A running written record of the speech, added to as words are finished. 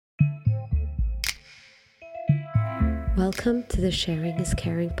Welcome to the Sharing is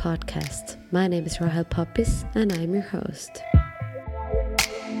Caring podcast. My name is Rahel Poppis and I'm your host.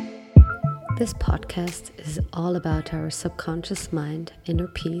 This podcast is all about our subconscious mind, inner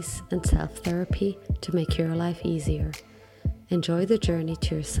peace, and self-therapy to make your life easier. Enjoy the journey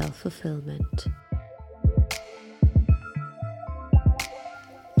to your self-fulfillment.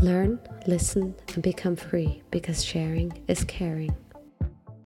 Learn, listen, and become free because sharing is caring.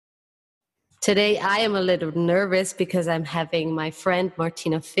 Today, I am a little nervous because I'm having my friend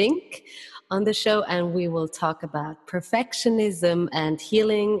Martina FINK on the show, and we will talk about perfectionism and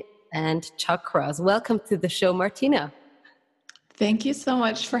healing and chakras. Welcome to the show, Martina. Thank you so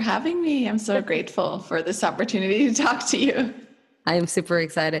much for having me. I'm so grateful for this opportunity to talk to you. I am super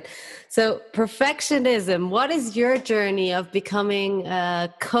excited. So, perfectionism, what is your journey of becoming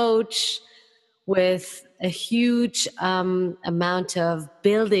a coach with a huge amount of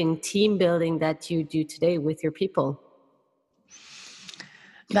team building that you do today with your people?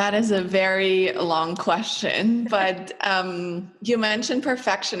 That is a very long question, but you mentioned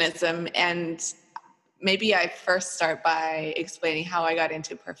perfectionism, and maybe I first start by explaining how I got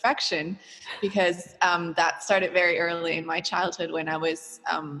into perfection, because that started very early in my childhood when I was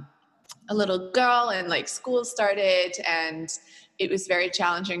a little girl and like school started, and it was very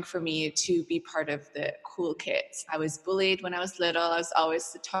challenging for me to be part of the cool kids. I was bullied when I was little. I was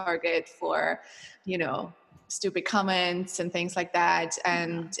always the target for, stupid comments and things like that.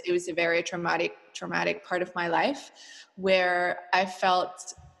 And it was a very traumatic part of my life where I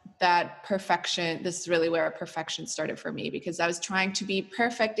felt that perfection, this is really where perfection started for me, because I was trying to be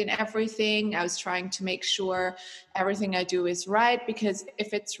perfect in everything. I was trying to make sure everything I do is right, because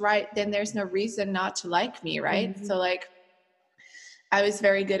if it's right, then there's no reason not to like me, right? Mm-hmm. So like, I was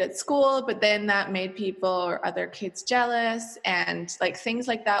very good at school, but then that made people or other kids jealous and like things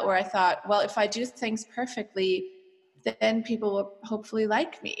like that, where I thought, well, if I do things perfectly, then people will hopefully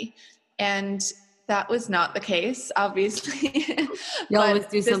like me. And that was not the case, obviously. You always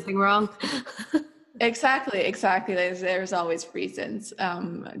do something wrong. Exactly. There's always reasons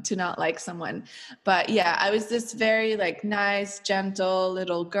to not like someone. But yeah, I was this very like nice, gentle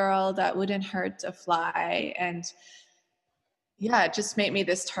little girl that wouldn't hurt a fly. And yeah, it just made me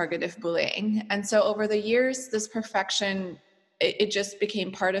this target of bullying. And so over the years, this perfection, it just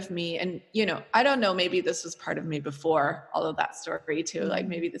became part of me. And, I don't know, maybe this was part of me before all of that story too. Like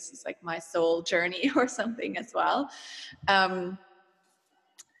maybe this is like my soul journey or something as well.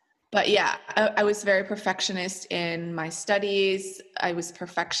 But yeah, I was very perfectionist in my studies. I was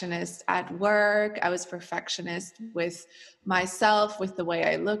perfectionist at work. I was perfectionist with myself, with the way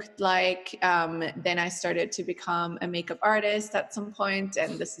I looked like. Then I started to become a makeup artist at some point.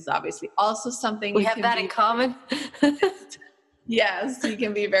 And this is obviously also something we have that in common. Yes, you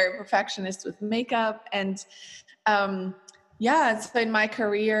can be very perfectionist with makeup. And so in my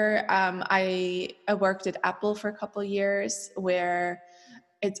career, I worked at Apple for a couple of years, where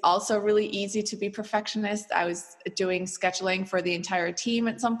it's also really easy to be perfectionist. I was doing scheduling for the entire team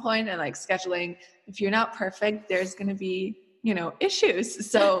at some point, and like scheduling, if you're not perfect, there's going to be,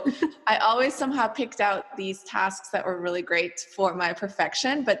 issues. So I always somehow picked out these tasks that were really great for my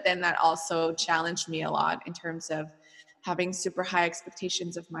perfection, but then that also challenged me a lot in terms of having super high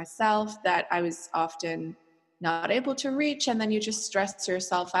expectations of myself that I was often not able to reach. And then you just stress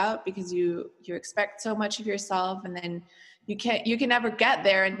yourself out because you expect so much of yourself, and then you can never get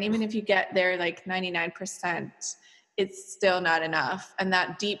there. And even if you get there like 99%, it's still not enough. And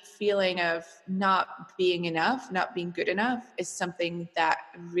that deep feeling of not being enough, not being good enough, is something that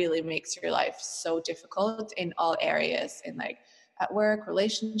really makes your life so difficult in all areas, in like at work,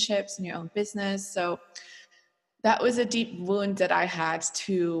 relationships, in your own business. So that was a deep wound that I had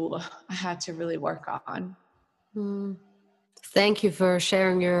to really work on. Thank you for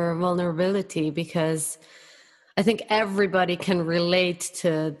sharing your vulnerability, because I think everybody can relate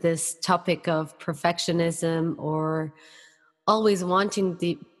to this topic of perfectionism, or always wanting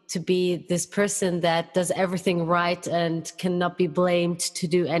to be this person that does everything right and cannot be blamed to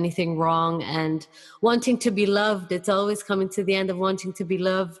do anything wrong, and wanting to be loved. It's always coming to the end of wanting to be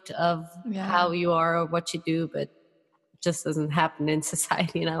loved of how you are or what you do, but it just doesn't happen in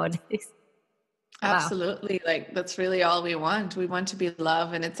society nowadays. Absolutely. Wow. Like that's really all we want. We want to be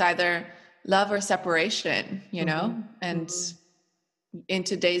loved, and it's either love or separation, and in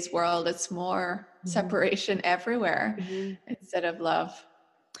today's world, it's more separation everywhere instead of love.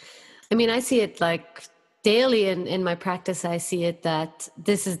 I mean, I see it like daily in my practice. I see it that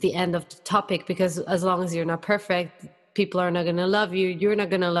this is the end of the topic, because as long as you're not perfect, people are not going to love you. You're not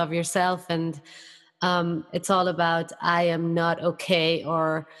going to love yourself. And It's all about I am not okay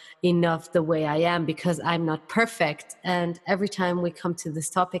or enough the way I am because I'm not perfect. And every time we come to this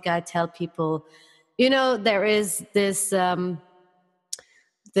topic, I tell people, there is this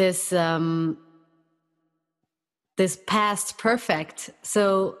this past perfect.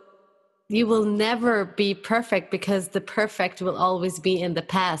 So you will never be perfect because the perfect will always be in the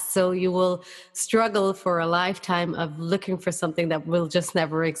past. So you will struggle for a lifetime of looking for something that will just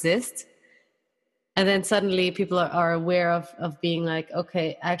never exist. And then suddenly people are aware of being like,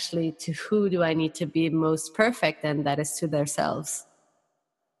 okay, actually, to who do I need to be most perfect? And that is to themselves.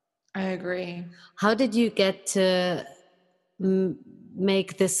 I agree. How did you get to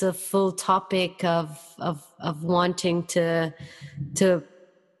make this a full topic of wanting to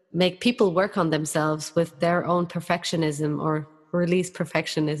make people work on themselves with their own perfectionism or release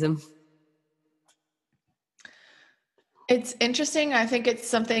perfectionism? It's interesting. I think it's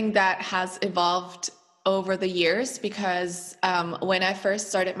something that has evolved over the years because when I first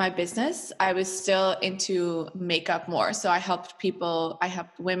started my business, I was still into makeup more. So I helped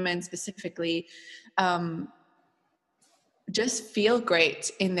women specifically just feel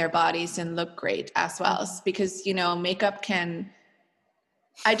great in their bodies and look great as well. Because, makeup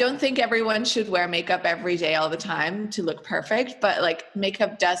I don't think everyone should wear makeup every day all the time to look perfect, but like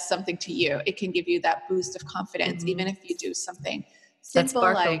makeup does something to you. It can give you that boost of confidence, even if you do something That simple,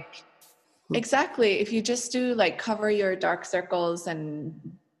 sparkle. like exactly. If you just do like cover your dark circles and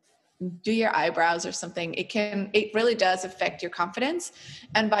do your eyebrows or something, it really does affect your confidence,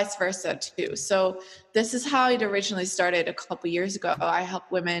 and vice versa too. So this is how it originally started a couple years ago. I help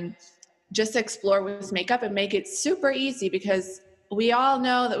women just explore with makeup and make it super easy, because we all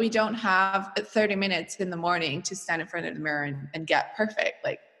know that we don't have 30 minutes in the morning to stand in front of the mirror and get perfect,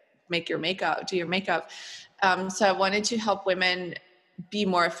 like do your makeup. So I wanted to help women be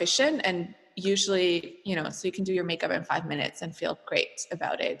more efficient, and usually, so you can do your makeup in 5 minutes and feel great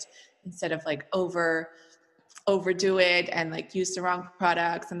about it, instead of like overdo it and like use the wrong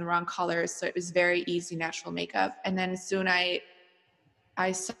products and the wrong colors. So it was very easy, natural makeup. And then soon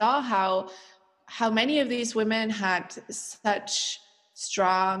I saw how many of these women had such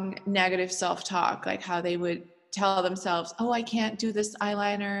strong negative self-talk, like how they would tell themselves, oh, I can't do this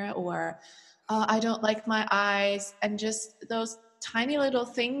eyeliner, or oh, I don't like my eyes. And just those tiny little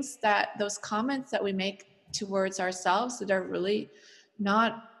things, those comments that we make towards ourselves that are really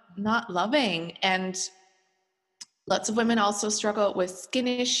not loving. And lots of women also struggle with skin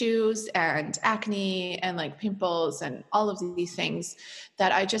issues and acne and like pimples and all of these things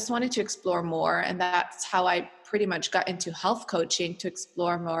that I just wanted to explore more. And that's how I pretty much got into health coaching, to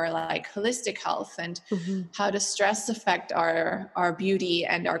explore more like holistic health and how does stress affect our beauty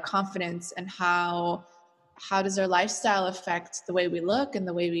and our confidence, and how does our lifestyle affect the way we look and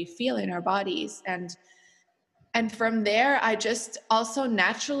the way we feel in our bodies. And from there, I just also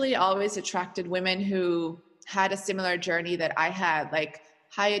naturally always attracted women who had a similar journey that I had, like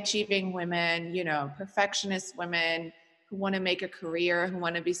high achieving women, perfectionist women who want to make a career, who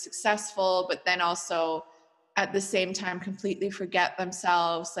want to be successful, but then also at the same time completely forget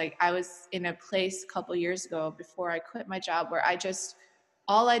themselves. Like I was in a place a couple years ago before I quit my job where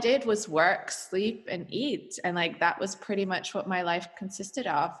all I did was work, sleep, and eat. And like that was pretty much what my life consisted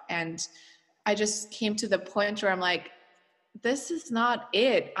of. And I just came to the point where I'm like, this is not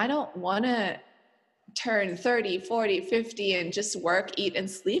it. I don't want to turn 30, 40, 50 and just work, eat, and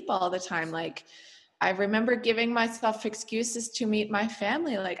sleep all the time. Like I remember giving myself excuses to meet my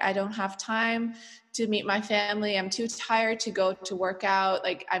family. Like I don't have time to meet my family. I'm too tired to go to work out.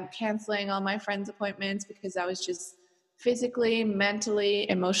 Like I'm canceling all my friends' appointments because I was just physically, mentally,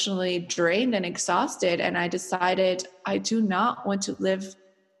 emotionally drained and exhausted. And I decided I do not want to live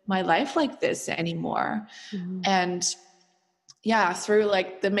my life like this anymore. And yeah, through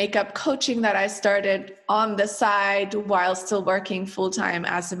like the makeup coaching that I started on the side while still working full-time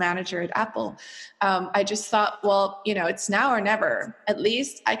as a manager at Apple, I just thought, well, it's now or never. At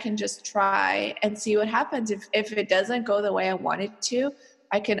least I can just try and see what happens. If it doesn't go the way I want it to,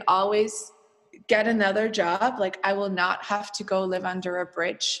 I can always get another job. Like I will not have to go live under a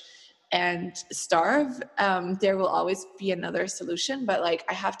bridge and starve. There will always be another solution, but like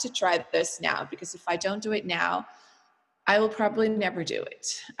I have to try this now, because if I don't do it now, I will probably never do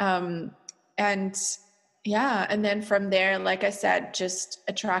it. And yeah, and then from there, like I said, just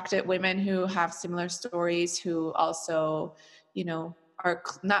attracted women who have similar stories, who also, are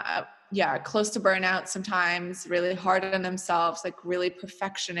not, close to burnout sometimes, really hard on themselves, like really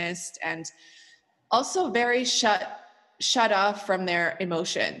perfectionist, and also very shut off from their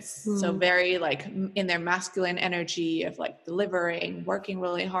emotions. So very like in their masculine energy of like delivering, working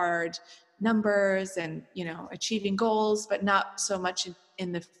really hard, numbers and, achieving goals, but not so much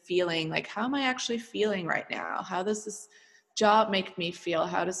in the feeling, like, how am I actually feeling right now? How does this job make me feel?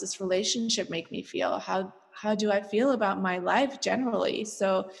 How does this relationship make me feel? How do I feel about my life generally?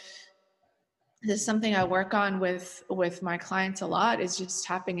 So this is something I work on with my clients a lot, is just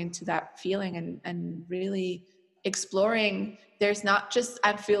tapping into that feeling and really exploring. There's not just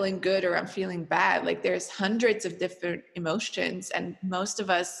I'm feeling good or I'm feeling bad. Like, there's hundreds of different emotions, and most of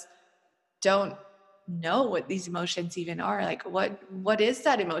us don't know what these emotions even are. Like, what is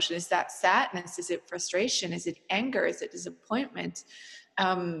that emotion? Is that sadness? Is it frustration? Is it anger? Is it disappointment?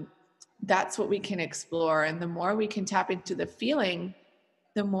 That's what we can explore. And the more we can tap into the feeling,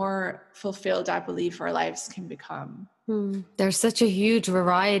 the more fulfilled I believe our lives can become. There's such a huge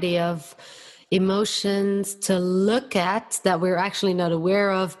variety of emotions to look at that we're actually not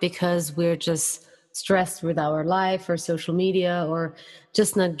aware of because we're just stressed with our life or social media, or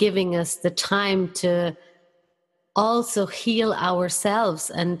just not giving us the time to also heal ourselves.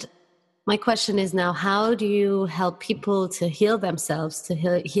 And my question is now, how do you help people to heal themselves, to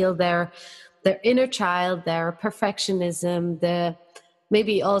heal their inner child, their perfectionism,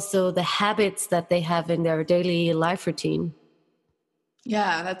 maybe also the habits that they have in their daily life routine?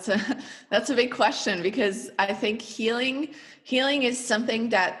 Yeah, that's a big question, because I think healing is something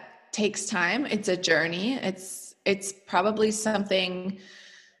that takes time. It's a journey. It's probably something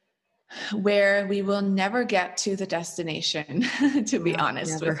where we will never get to the destination, to be No,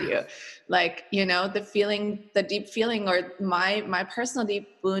 honest with never. you. Like, the deep feeling, or my personal deep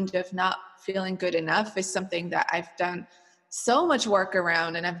wound of not feeling good enough, is something that I've done so much work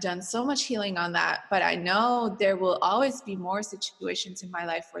around, and I've done so much healing on that. But I know there will always be more situations in my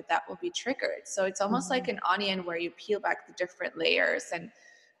life where that will be triggered. So it's almost like an onion, where you peel back the different layers, and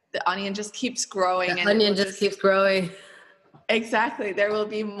the onion just keeps growing, The and it will onion just just— keeps growing. Exactly. There will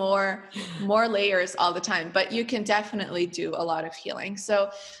be more layers all the time, but you can definitely do a lot of healing. So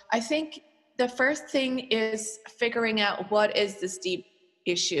I think the first thing is figuring out, what is this deep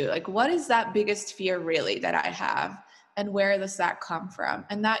issue? Like, what is that biggest fear really that I have, and where does that come from?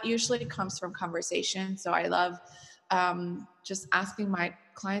 And that usually comes from conversation. So I love just asking my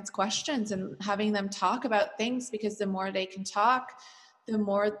clients questions and having them talk about things, because the more they can talk, the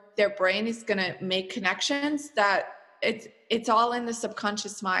more their brain is going to make connections. That it's all in the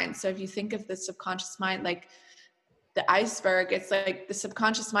subconscious mind. So if you think of the subconscious mind like the iceberg, it's like the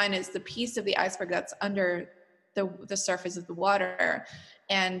subconscious mind is the piece of the iceberg that's under the surface of the water,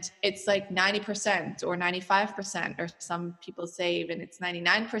 and it's like 90% or 95%, or some people say even it's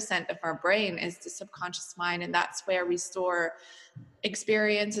 99% of our brain is the subconscious mind. And that's where we store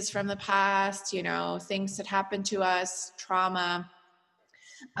experiences from the past, things that happened to us, trauma.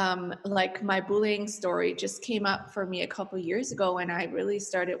 Like, my bullying story just came up for me a couple years ago when I really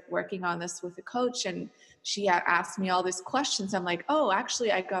started working on this with a coach, and she had asked me all these questions. I'm like, oh,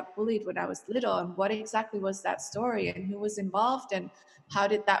 actually, I got bullied when I was little, and what exactly was that story, and who was involved, and how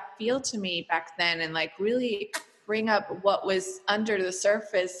did that feel to me back then? And like, really bring up what was under the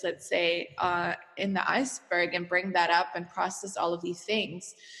surface, let's say, in the iceberg, and bring that up and process all of these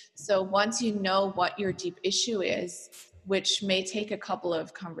things. So once you know what your deep issue is, which may take a couple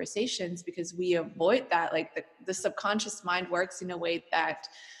of conversations, because we avoid that. Like, the subconscious mind works in a way that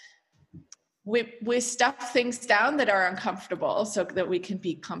we stuff things down that are uncomfortable so that we can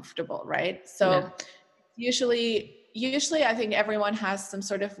be comfortable, right? Yeah. So usually I think everyone has some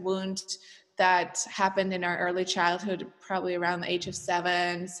sort of wound that happened in our early childhood, probably around the age of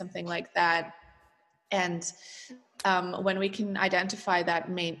 7, something like that. And when we can identify that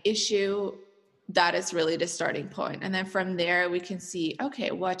main issue, that is really the starting point. And then from there, we can see, okay,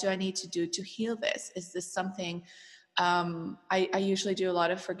 what do I need to do to heal this? Is this something— I usually do a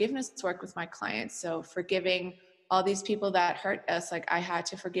lot of forgiveness work with my clients. So forgiving all these people that hurt us. Like, I had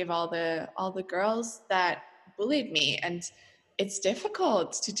to forgive all the girls that bullied me. And it's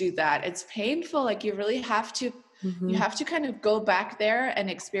difficult to do that. It's painful. Like, you really have to— you have to kind of go back there and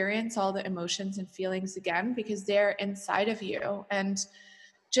experience all the emotions and feelings again, because they're inside of you. And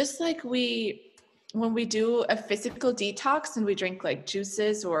just like when we do a physical detox and we drink like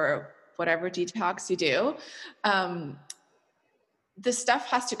juices or whatever detox you do, the stuff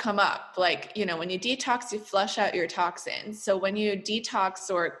has to come up. Like, when you detox, you flush out your toxins. So when you detox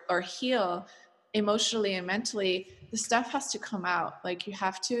or heal emotionally and mentally, the stuff has to come out. Like, you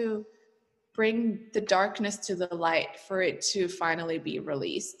have to bring the darkness to the light for it to finally be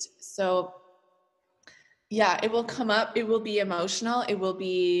released. So yeah, it will come up. It will be emotional. It will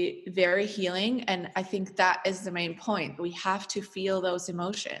be very healing. And I think that is the main point. We have to feel those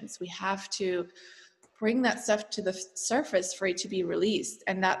emotions. We have to bring that stuff to the surface for it to be released.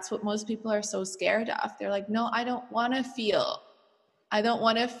 And that's what most people are so scared of. They're like, no, I don't want to feel. I don't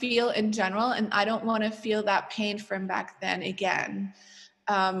want to feel in general, and I don't want to feel that pain from back then again.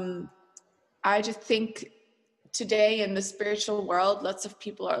 I just think today in the spiritual world, lots of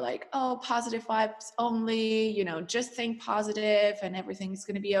people are like, oh, positive vibes only, you know, just think positive and everything's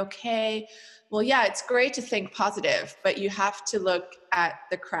going to be okay. Well, yeah, it's great to think positive, but you have to look at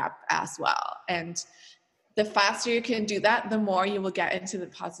the crap as well. And the faster you can do that, the more you will get into the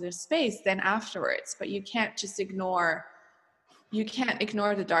positive space then afterwards. But you can't just ignore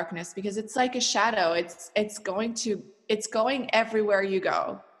the darkness, because it's like a shadow. It's going everywhere you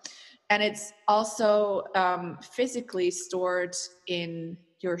go. And it's also physically stored in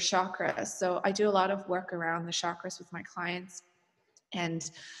your chakras. So I do a lot of work around the chakras with my clients,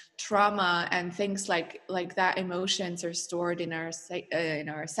 and trauma and things like that. Emotions are stored in our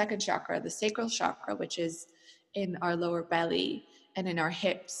second chakra, the sacral chakra, which is in our lower belly and in our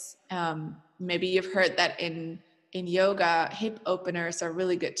hips. Maybe you've heard that in yoga, hip openers are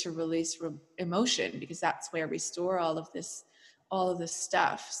really good to release emotion, because that's where we store all of this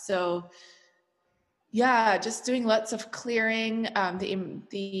stuff. So yeah, just doing lots of clearing.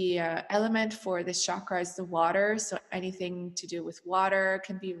 The element for this chakra is the water. So anything to do with water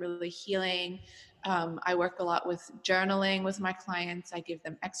can be really healing. I work a lot with journaling with my clients. I give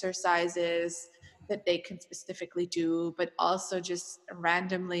them exercises that they can specifically do, but also just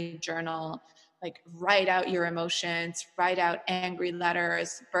randomly journal, like write out your emotions, write out angry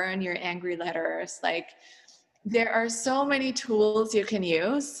letters, burn your angry letters. Like, there are so many tools you can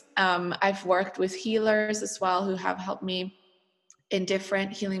use. I've worked with healers as well who have helped me in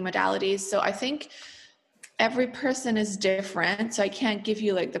different healing modalities. So I think every person is different. So I can't give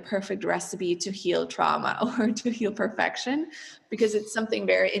you like the perfect recipe to heal trauma or to heal perfection, because it's something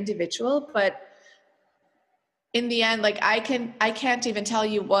very individual. But in the end, like I can't even tell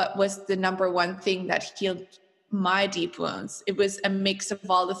you what was the number one thing that healed my deep wounds. It was a mix of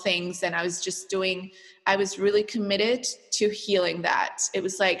all the things. And I was really committed to healing that. It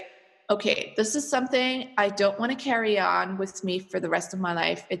was like, okay, this is something I don't want to carry on with me for the rest of my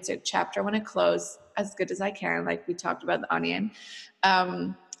life. It's a chapter I want to close as good as I can. Like we talked about the onion.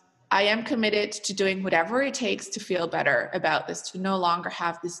 I am committed to doing whatever it takes to feel better about this, to no longer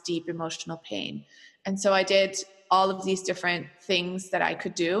have this deep emotional pain. And so I did all of these different things that I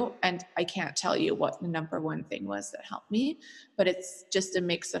could do. And I can't tell you what the number one thing was that helped me, but it's just a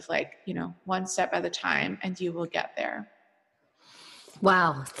mix of like, you know, one step at a time, and you will get there.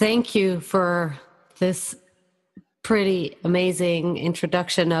 Wow. Thank you for this pretty amazing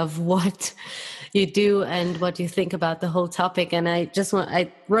introduction of what you do and what you think about the whole topic. And I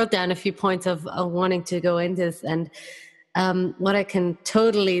wrote down a few points of wanting to go into this. And what I can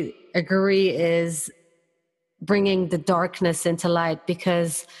totally agree is bringing the darkness into light,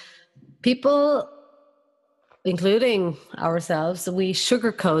 because people, including ourselves, we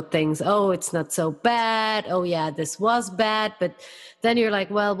sugarcoat things. Oh, it's not so bad. Oh yeah, this was bad. But then you're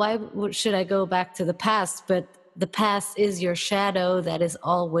like, well, why should I go back to the past? But the past is your shadow that is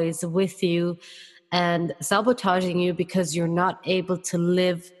always with you and sabotaging you, because you're not able to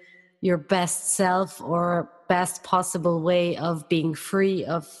live your best self or best possible way of being free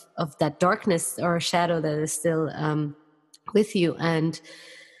of that darkness or shadow that is still with you. And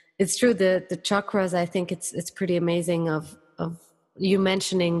it's true, the chakras, I think it's pretty amazing of you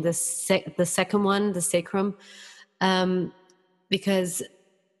mentioning the second one, the sacrum, because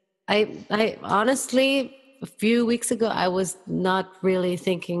I honestly, a few weeks ago, I was not really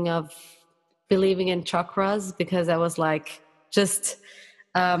thinking of believing in chakras, because I was like, just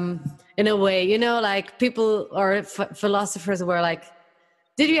in a way, you know, like people or philosophers were like,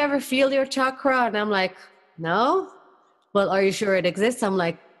 did you ever feel your chakra? And I'm like, no. Well, are you sure it exists? I'm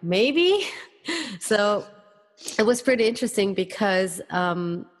like, maybe. So it was pretty interesting, because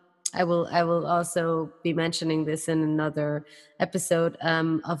I will also be mentioning this in another episode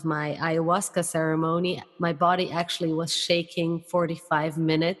of my ayahuasca ceremony. My body actually was shaking 45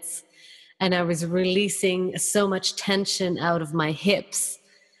 minutes, and I was releasing so much tension out of my hips.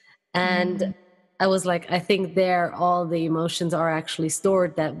 And I was like, I think there all the emotions are actually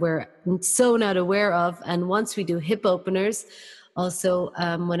stored that we're so not aware of. And once we do hip openers, also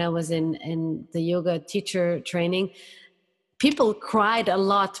when I was in the yoga teacher training, people cried a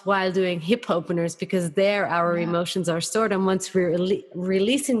lot while doing hip openers, because there our emotions are stored. And once we're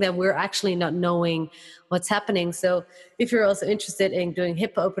releasing them, we're actually not knowing what's happening. So if you're also interested in doing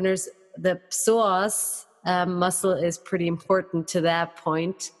hip openers, the psoas muscle is pretty important to that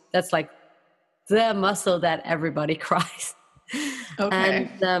point. That's like the muscle that everybody cries. Okay.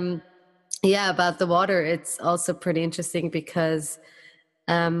 And Yeah, about the water, it's also pretty interesting because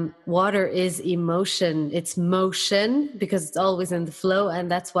water is emotion. It's motion because it's always in the flow. And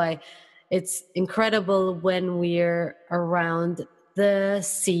that's why it's incredible when we're around the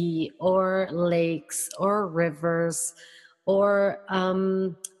sea or lakes or rivers or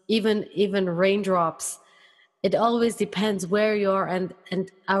even raindrops. It always depends where you are, and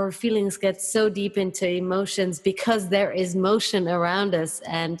our feelings get so deep into emotions because there is motion around us.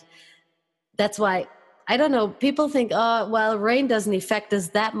 And that's why, I don't know, people think, oh, well, rain doesn't affect us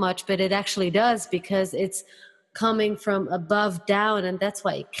that much, but it actually does because it's coming from above down. And that's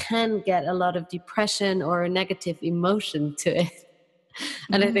why it can get a lot of depression or a negative emotion to it.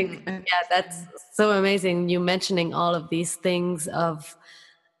 And I think, yeah, that's so amazing. You mentioning all of these things of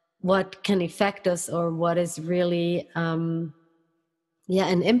what can affect us or what is really, an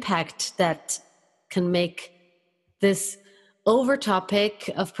impact that can make this over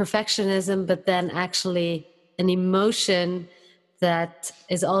topic of perfectionism, but then actually an emotion that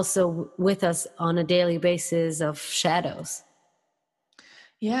is also with us on a daily basis of shadows.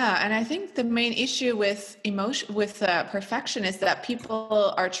 Yeah, and I think the main issue with perfection is that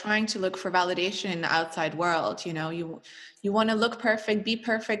people are trying to look for validation in the outside world. You know, you want to look perfect, be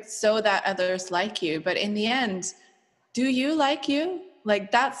perfect, so that others like you. But in the end, do you like you? Like,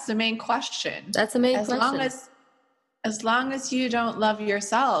 that's the main question. That's the main As long question. as you don't love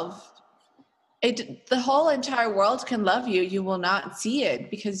yourself, the whole entire world can love you. You will not see it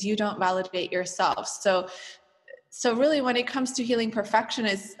because you don't validate yourself. So really, when it comes to healing perfection,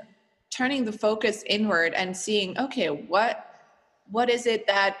 is turning the focus inward and seeing, okay, what is it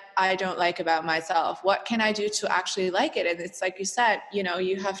that I don't like about myself? What can I do to actually like it? And it's like you said, you know,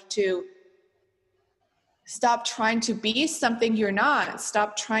 you have to stop trying to be something you're not.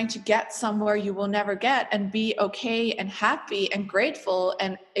 Stop trying to get somewhere you will never get, and be okay and happy and grateful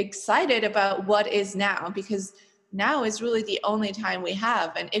and excited about what is now, because now is really the only time we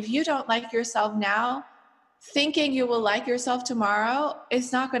have. And if you don't like yourself now, thinking you will like yourself tomorrow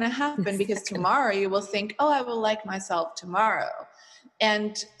is not going to happen, because tomorrow you will think, oh, I will like myself tomorrow.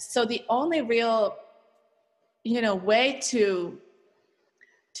 And so the only real, way to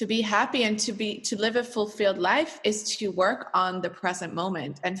be happy and to live a fulfilled life is to work on the present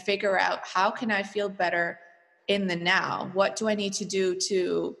moment and figure out, how can I feel better in the now? What do I need to do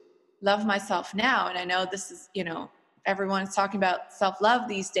to love myself now? And I know this is, everyone's talking about self-love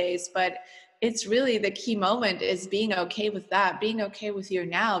these days, but it's really the key moment is being okay with that, being okay with your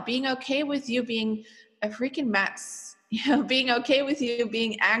now, being okay with you being a freaking mess, being okay with you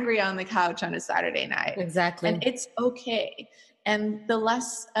being angry on the couch on a Saturday night. Exactly. And it's okay. And the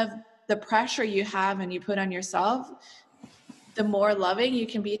less of the pressure you have and you put on yourself, the more loving you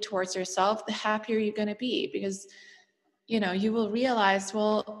can be towards yourself, the happier you're going to be, because, you will realize,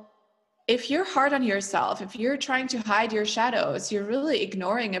 well, if you're hard on yourself, if you're trying to hide your shadows, you're really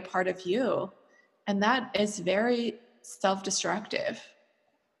ignoring a part of you. And that is very self-destructive.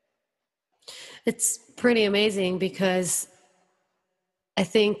 It's pretty amazing because I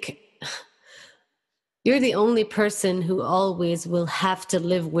think you're the only person who always will have to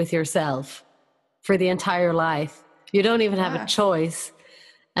live with yourself for the entire life. You don't even have a choice.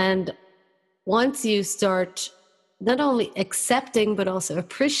 And once you start not only accepting, but also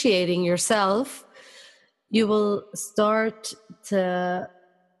appreciating yourself, you will start to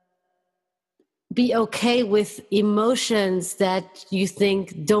be okay with emotions that you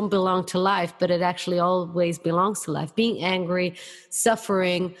think don't belong to life, but it actually always belongs to life. Being angry,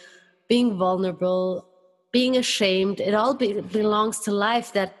 suffering, being vulnerable, being ashamed, it all belongs to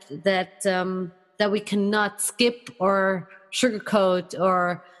life, that we cannot skip or sugarcoat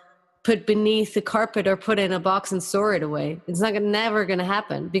or put beneath the carpet or put in a box and store it away. It's never going to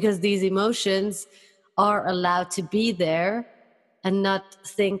happen, because these emotions are allowed to be there and not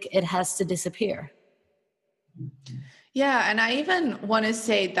think it has to disappear. Yeah, and I even want to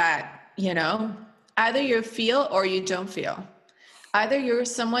say that, either you feel or you don't feel. Either you're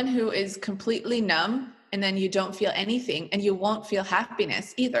someone who is completely numb and then you don't feel anything, and you won't feel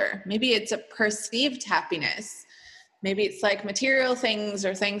happiness either. Maybe it's a perceived happiness. Maybe it's like material things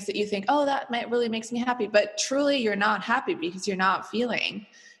or things that you think, oh, that really makes me happy. But truly you're not happy because you're not feeling.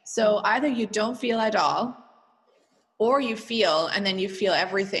 So either you don't feel at all, or you feel and then you feel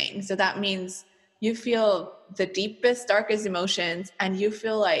everything. So that means you feel the deepest, darkest emotions, and you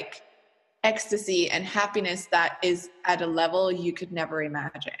feel like ecstasy and happiness that is at a level you could never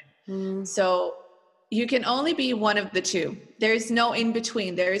imagine. So you can only be one of the two. There's no in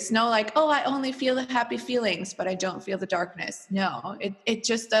between. There is no like, oh, I only feel the happy feelings, but I don't feel the darkness. No, it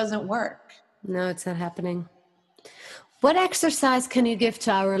just doesn't work. No, it's not happening. What exercise can you give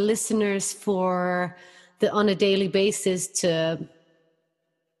to our listeners on a daily basis to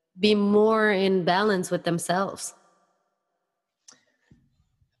be more in balance with themselves?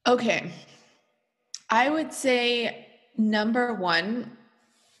 Okay. I would say number one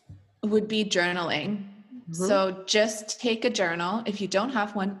would be journaling. So just take a journal. If you don't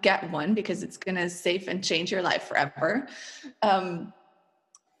have one, get one, because it's going to save and change your life forever.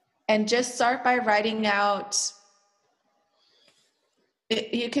 And just start by writing out.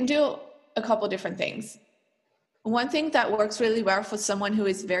 You can do a couple different things. One thing that works really well for someone who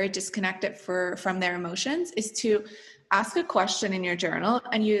is very disconnected from their emotions is to ask a question in your journal.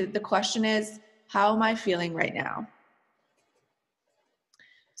 And the question is, how am I feeling right now?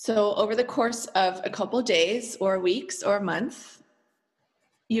 So over the course of a couple days or weeks or a month,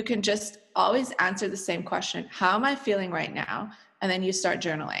 you can just always answer the same question. How am I feeling right now? And then you start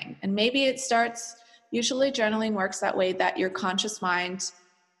journaling. And maybe usually journaling works that way, that your conscious mind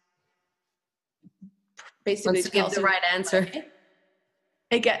basically Wants to give the right answer.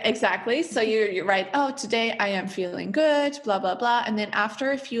 Exactly. So you write, oh, today I am feeling good, blah, blah, blah. And then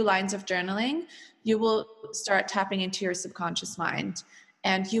after a few lines of journaling, you will start tapping into your subconscious mind.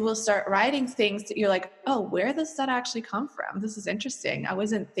 And you will start writing things that you're like, oh, where does that actually come from? This is interesting. I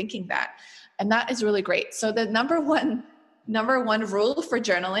wasn't thinking that. And that is really great. So the number one rule for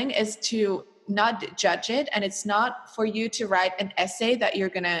journaling is to not judge it. And it's not for you to write an essay that you're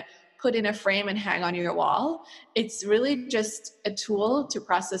going to put in a frame and hang on your wall. It's really just a tool to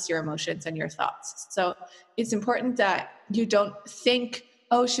process your emotions and your thoughts. So it's important that you don't think,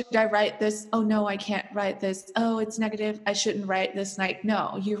 oh, should I write this? Oh, no, I can't write this. Oh, it's negative. I shouldn't write this. Like,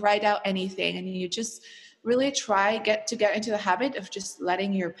 no, you write out anything, and you just really get into the habit of just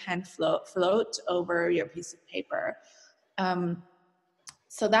letting your pen float over your piece of paper.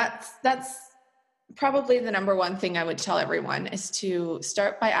 So that's probably the number one thing I would tell everyone, is to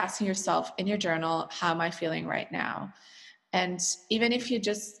start by asking yourself in your journal, how am I feeling right now? And even if you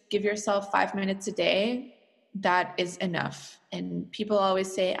just give yourself 5 minutes a day, that is enough. And people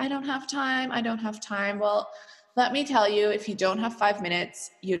always say, I don't have time. Well, let me tell you, if you don't have 5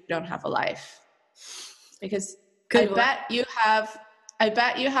 minutes, you don't have a life. Because I bet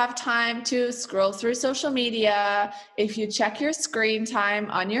you have time to scroll through social media. If you check your screen time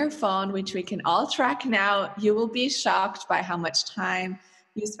on your phone, which we can all track now, you will be shocked by how much time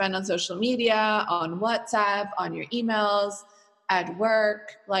you spend on social media, on WhatsApp, on your emails, at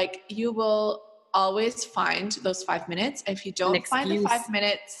work. Like, you will always find those 5 minutes. If you don't find the 5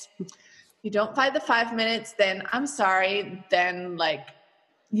 minutes, then I'm sorry. Then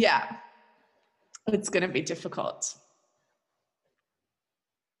it's going to be difficult.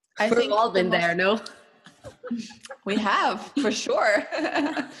 We've all been there, no? We have, for sure.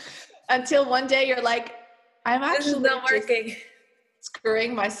 Until one day you're like, I'm actually not working,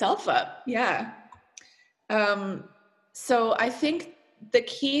 screwing myself up. Yeah. So I think the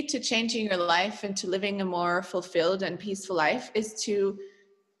key to changing your life and to living a more fulfilled and peaceful life is to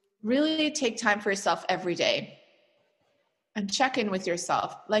really take time for yourself every day and check in with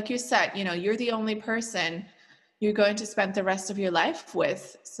yourself. Like you said, you're the only person you're going to spend the rest of your life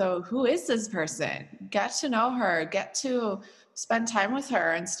with. So who is this person? Get to know her, get to spend time with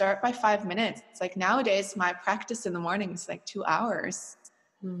her, and start by 5 minutes. It's like, nowadays, my practice in the morning is like 2 hours.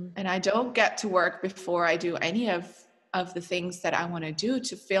 And I don't get to work before I do any of the things that I want to do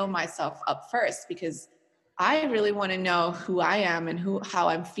to fill myself up first, because I really want to know who I am and how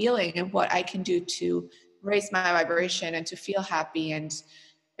I'm feeling and what I can do to raise my vibration and to feel happy. And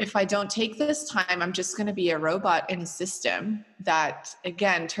if I don't take this time, I'm just going to be a robot in a system that,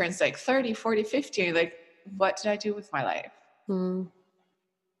 again, turns like 30, 40, 50. Like, what did I do with my life? 2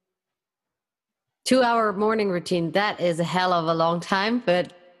 hour morning routine, that is a hell of a long time,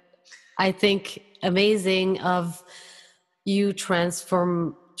 but I think amazing of you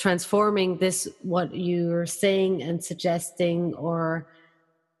transforming this, what you're saying and suggesting or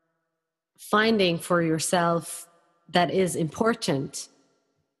finding for yourself that is important.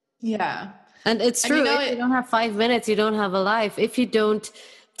 Yeah. And it's true. If you don't have 5 minutes, you don't have a life. If you don't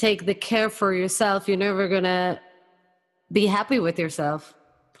take the care for yourself, you're never going to be happy with yourself.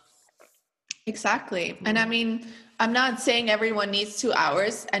 Exactly. And I mean, I'm not saying everyone needs 2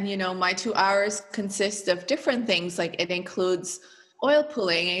 hours. And, my 2 hours consist of different things. Like, it includes oil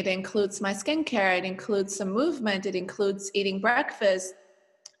pulling, it includes my skincare, it includes some movement, it includes eating breakfast,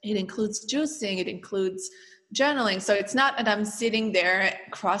 it includes juicing, it includes journaling. So it's not that I'm sitting there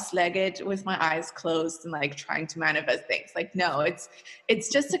cross-legged with my eyes closed and like trying to manifest things. Like, no, it's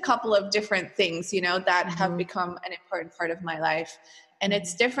just a couple of different things, that have become an important part of my life. And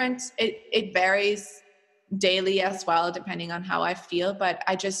it's different. It varies daily as well, depending on how I feel. But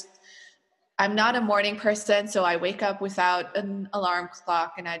I'm not a morning person, so I wake up without an alarm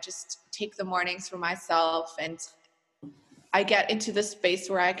clock, and I just take the mornings for myself, and I get into this space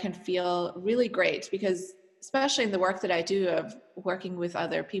where I can feel really great, because especially in the work that I do of working with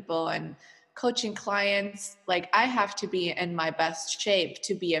other people and coaching clients, like I have to be in my best shape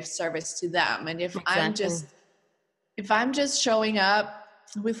to be of service to them. And Exactly. if I'm just showing up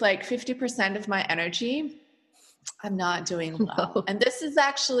with like 50% of my energy, I'm not doing well. No. And this is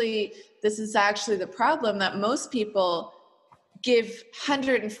actually the problem, that most people give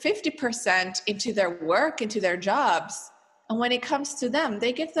 150% into their work, into their jobs. And when it comes to them,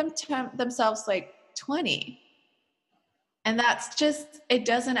 they give themselves like 20. And that's just, it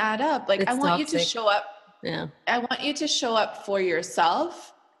doesn't add up. Like, I It's want you to toxic. show up. Yeah. I want you to show up for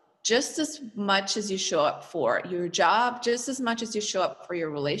yourself just as much as you show up for your job, just as much as you show up for your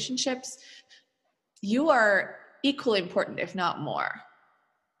relationships. You are equally important, if not more.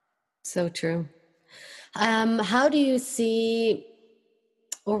 So true. How do you see,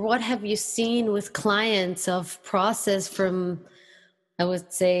 or what have you seen with clients of process from, I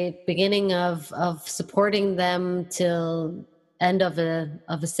would say, beginning of supporting them till end of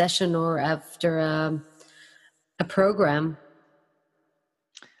a session or after a program?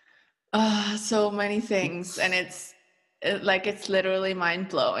 So many things, and it's literally mind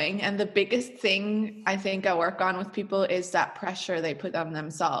blowing. And the biggest thing I think I work on with people is that pressure they put on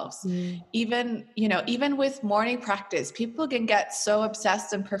themselves. Mm. Even with morning practice, people can get so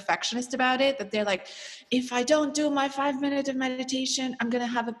obsessed and perfectionist about it that they're like, if I don't do my 5 minutes of meditation, I'm going to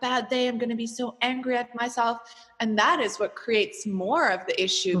have a bad day. I'm going to be so angry at myself. And that is what creates more of the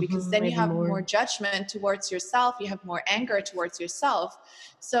issue, because then you Even have more more. judgment towards yourself. You have more anger towards yourself.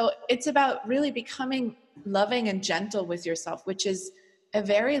 So it's about really becoming loving and gentle with yourself, which is a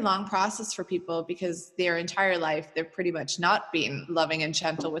very long process for people, because their entire life they've pretty much not been loving and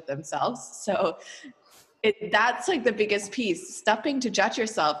gentle with themselves. So that's like the biggest piece, stopping to judge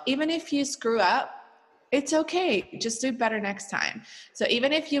yourself. Even if you screw up, it's okay, just do better next time. So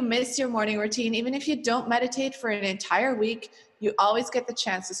even if you miss your morning routine, even if you don't meditate for an entire week, you always get the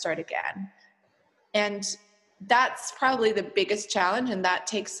chance to start again. And that's probably the biggest challenge, and that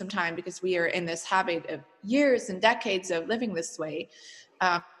takes some time, because we are in this habit of years and decades of living this way.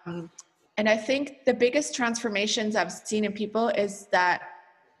 And I think the biggest transformations I've seen in people is that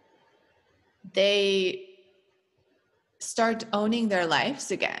they start owning their lives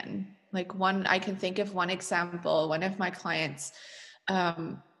again. Like, I can think of one example. One of my clients,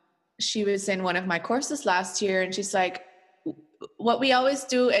 she was in one of my courses last year, and she's like, what we always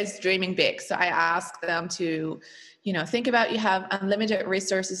do is dreaming big. So I ask them to, think about, you have unlimited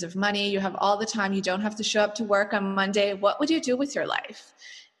resources of money, you have all the time, you don't have to show up to work on Monday. What would you do with your life?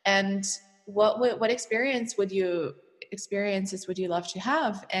 And what experiences would you love to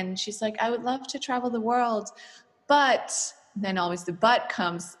have? And she's like, I would love to travel the world, but then always the but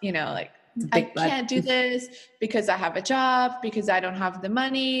comes, like, It's a I big but. can't do this because I have a job, because I don't have the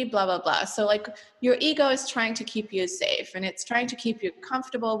money, blah, blah, blah. So like, your ego is trying to keep you safe, and it's trying to keep you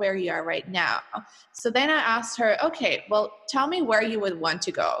comfortable where you are right now. So then I asked her, okay, well, tell me where you would want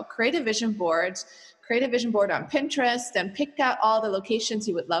to go. Create a vision board on Pinterest, and pick out all the locations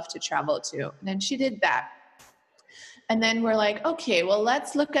you would love to travel to. And then she did that. And then we're like, okay, well,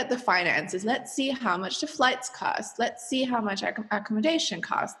 let's look at the finances. Let's see how much the flights cost. Let's see how much accommodation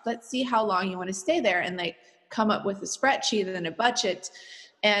costs. Let's see how long you want to stay there, and like come up with a spreadsheet and a budget.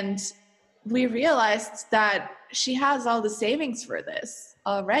 And we realized that she has all the savings for this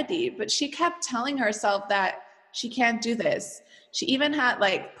already, but she kept telling herself that she can't do this. She even had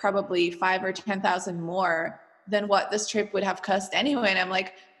like probably 5 or 10,000 more than what this trip would have cost anyway. And I'm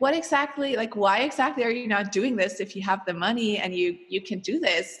like, why exactly are you not doing this if you have the money and you can do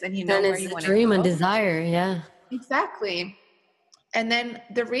this and you know Then where it's you a want to dream and go? desire. Yeah. Exactly. And then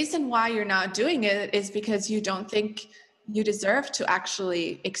the reason why you're not doing it is because you don't think you deserve to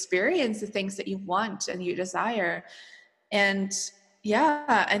actually experience the things that you want and you desire. And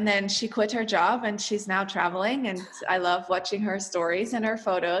yeah, and then she quit her job and she's now traveling, and I love watching her stories and her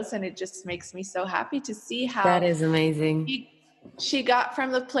photos, and it just makes me so happy to see That how is amazing. she got from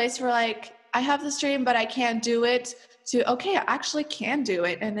the place where like, I have this dream but I can't do it, to okay, I actually can do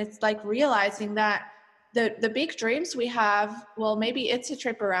it. And it's like realizing that the big dreams we have, well, maybe it's a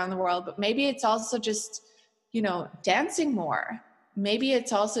trip around the world, but maybe it's also just, dancing more. Maybe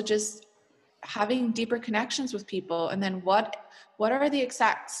it's also just having deeper connections with people. And then what are the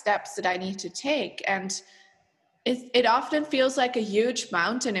exact steps that I need to take? And it often feels like a huge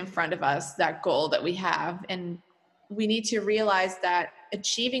mountain in front of us, that goal that we have. And we need to realize that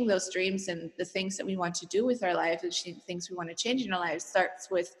achieving those dreams and the things that we want to do with our lives, the things we want to change in our lives, starts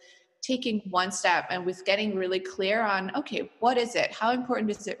with taking one step and with getting really clear on, okay, what is it? How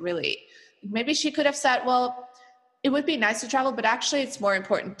important is it really? Maybe she could have said, well, it would be nice to travel, but actually it's more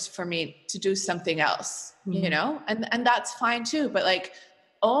important for me to do something else, you know, and that's fine too. But like,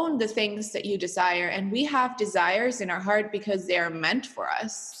 own the things that you desire. And we have desires in our heart because they are meant for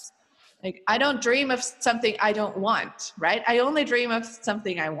us. Like, I don't dream of something I don't want, right? I only dream of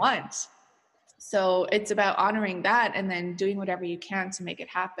something I want. So it's about honoring that and then doing whatever you can to make it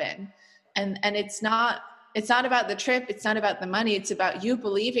happen. And it's not about the trip. It's not about the money. It's about you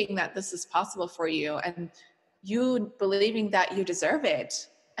believing that this is possible for you, and you believing that you deserve it,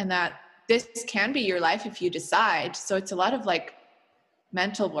 and that this can be your life if you decide. So it's a lot of like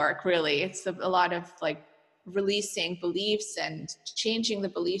mental work, really. It's a lot of like releasing beliefs and changing the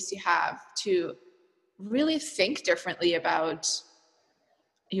beliefs you have to really think differently about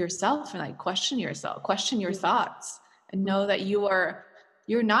yourself, and like question yourself, question your thoughts, and know that you're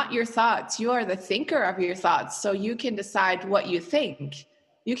not your thoughts. You are the thinker of your thoughts. So you can decide what you think.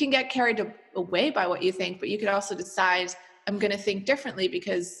 You can get carried away by what you think, but you could also decide, I'm going to think differently,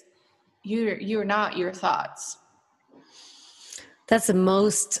 because you're not your thoughts. That's the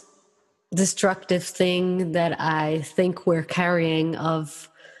most destructive thing that I think we're carrying, of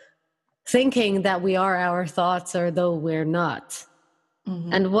thinking that we are our thoughts, although we're not.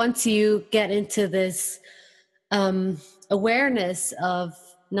 And once you get into this awareness of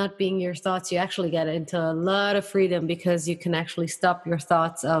not being your thoughts, you actually get into a lot of freedom, because you can actually stop your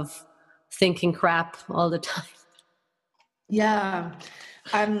thoughts of thinking crap all the time. Yeah.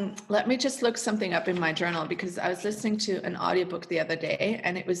 Let me just look something up in my journal, because I was listening to an audiobook the other day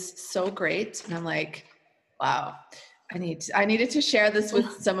and it was so great. And I'm like, wow, I needed to share this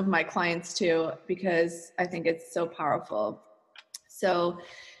with some of my clients too, because I think it's so powerful. So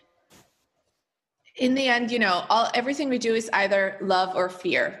in the end, you know, everything we do is either love or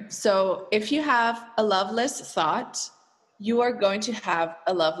fear. So if you have a loveless thought, you are going to have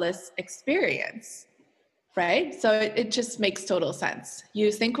a loveless experience. Right? So it just makes total sense.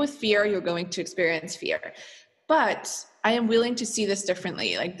 You think with fear, you're going to experience fear. But I am willing to see this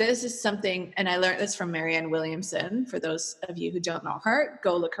differently. Like, this is something, and I learned this from Marianne Williamson. For those of you who don't know her,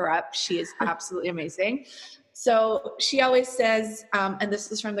 go look her up. She is absolutely amazing. So she always says, and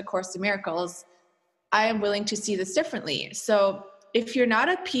this is from the Course in Miracles, I am willing to see this differently. So if you're not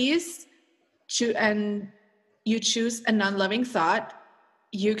at peace and you choose a non-loving thought,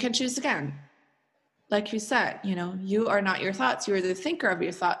 you can choose again. Like you said, you know, you are not your thoughts. You are the thinker of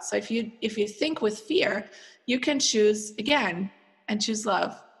your thoughts. So if you think with fear, you can choose again and choose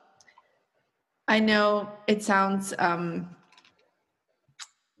love. I know it sounds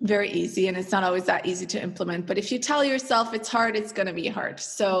very easy, and it's not always that easy to implement. But if you tell yourself it's hard, it's going to be hard.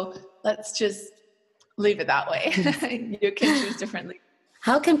 So let's just leave it that way. You can choose differently.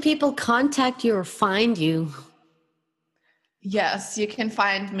 How can people contact you or find you? Yes, you can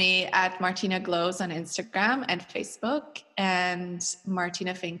find me at Martina Glows on Instagram and Facebook, and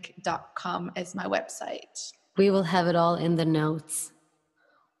martinafink.com is my website. We will have it all in the notes.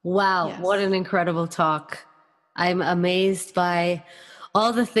 Wow, Yes. What an incredible talk. I'm amazed by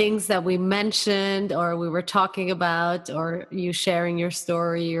all the things that we mentioned or we were talking about, or you sharing your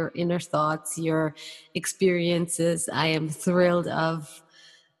story, your inner thoughts, your experiences. I am thrilled of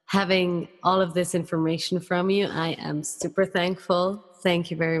having all of this information from you. I am super thankful.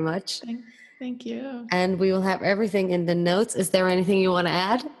 Thank you very much. Thank you. And we will have everything in the notes. Is there anything you want to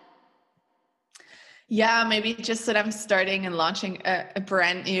add? Yeah, maybe just that I'm starting and launching a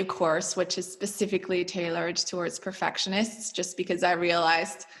brand new course, which is specifically tailored towards perfectionists, just because I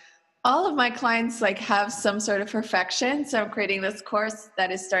realized all of my clients like have some sort of perfection. So I'm creating this course that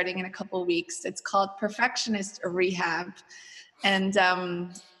is starting in a couple of weeks. It's called Perfectionist Rehab. And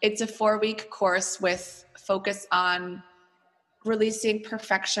it's a 4-week course with focus on releasing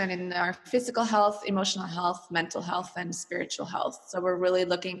perfection in our physical health, emotional health, mental health, and spiritual health. So we're really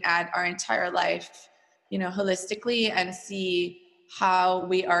looking at our entire life, you know, holistically, and see how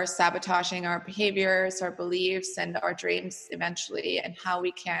we are sabotaging our behaviors, our beliefs, and our dreams eventually, and how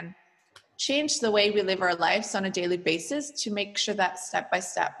we can change the way we live our lives on a daily basis to make sure that step by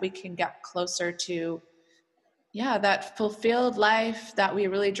step we can get closer to that fulfilled life that we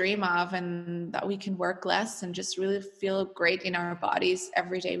really dream of, and that we can work less and just really feel great in our bodies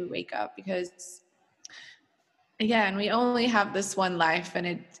every day we wake up. Because again, we only have this one life,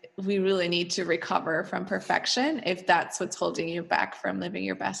 and we really need to recover from perfection if that's what's holding you back from living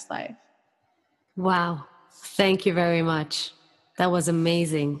your best life. Wow. Thank you very much. That was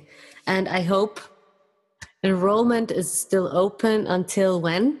amazing. And I hope Enrollment is still open until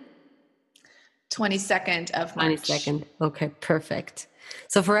when? 22nd of March. 22nd. Okay, perfect.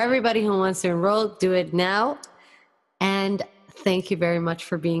 So for everybody who wants to enroll, do it now. And thank you very much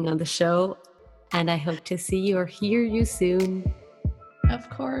for being on the show. And I hope to see you or hear you soon. Of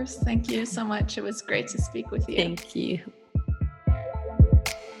course. Thank you so much. It was great to speak with you. Thank you.